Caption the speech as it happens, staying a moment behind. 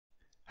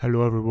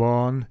Hello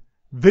everyone,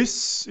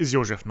 this is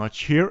Josef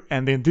Notch here,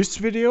 and in this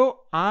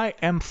video I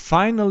am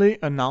finally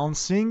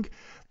announcing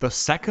the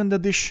second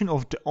edition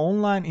of the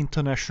online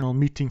international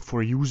meeting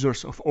for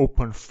users of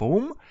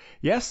OpenFOAM.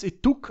 Yes,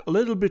 it took a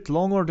little bit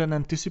longer than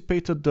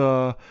anticipated,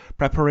 the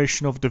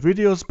preparation of the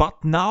videos,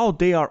 but now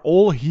they are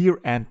all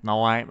here and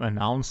now I'm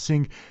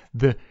announcing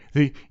the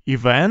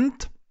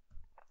event.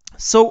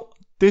 So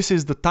this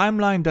is the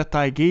timeline that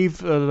I gave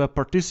the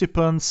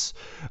participants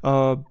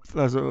for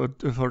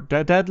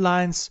the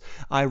deadlines.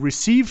 I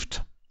received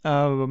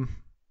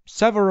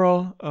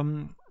several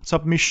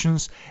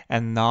submissions,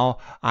 and now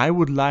I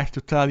would like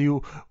to tell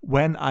you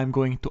when I'm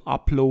going to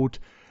upload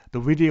the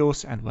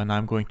videos and when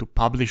I'm going to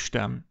publish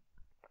them.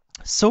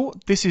 So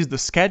this is the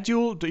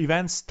schedule. The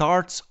event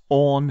starts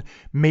on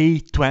May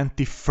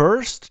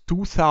 21st,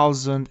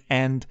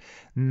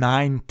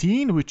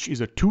 2019, which is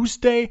a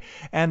Tuesday,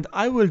 and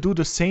I will do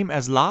the same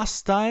as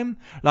last year,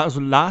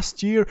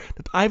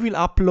 that I will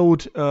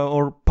upload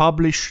or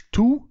publish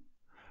 2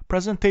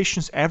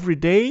 presentations every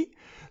day,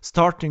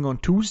 starting on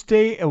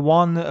Tuesday,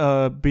 one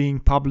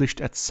being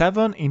published at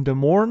 7 in the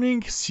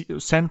morning,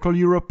 Central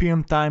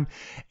European time,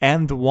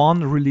 and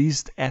one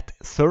released at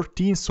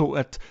 13, so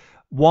at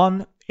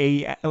 1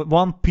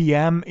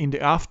 p.m. in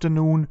the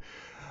afternoon,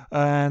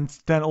 and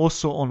then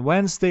also on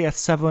Wednesday at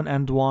 7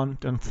 and 1,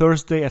 and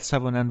Thursday at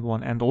 7 and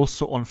 1, and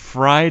also on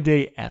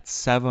Friday at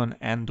 7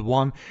 and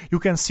 1. You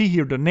can see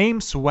here the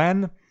names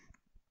when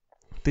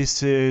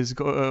this is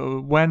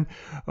when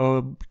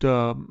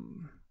the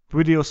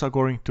videos are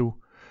going to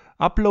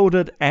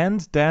uploaded,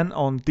 and then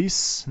on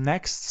this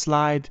next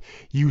slide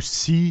you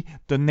see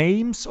the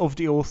names of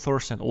the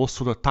authors and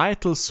also the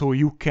titles, so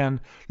you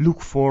can look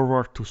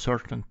forward to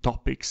certain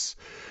topics.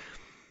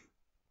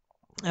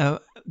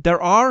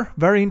 There are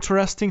very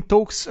interesting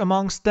talks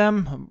amongst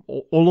them.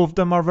 All of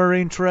them are very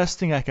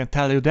interesting, I can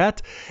tell you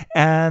that.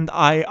 And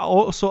I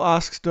also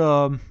asked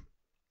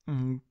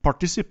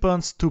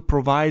participants to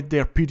provide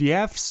their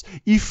PDFs.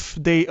 If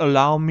they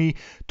allow me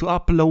to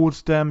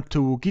upload them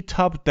to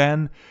GitHub,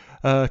 then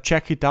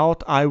check it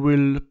out. I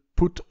will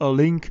put a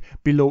link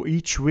below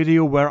each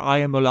video where I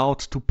am allowed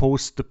to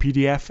post the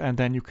PDF, and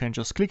then you can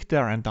just click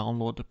there and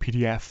download the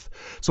PDF.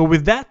 So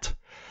with that,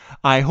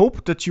 I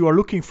hope that you are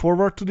looking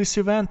forward to this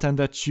event and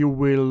that you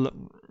will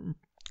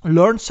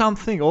learn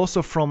something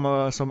also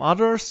from some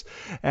others.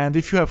 And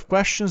if you have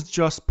questions,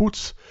 just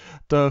put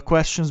the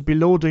questions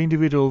below the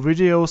individual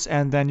videos,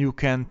 and then you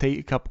can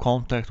take up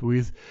contact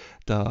with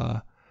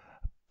the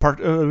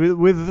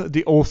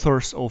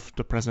authors of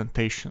the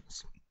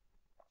presentations.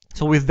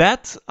 So with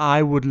that,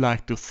 I would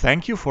like to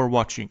thank you for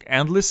watching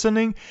and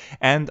listening,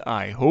 and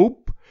I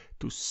hope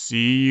to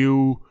see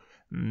you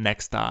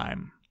next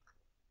time.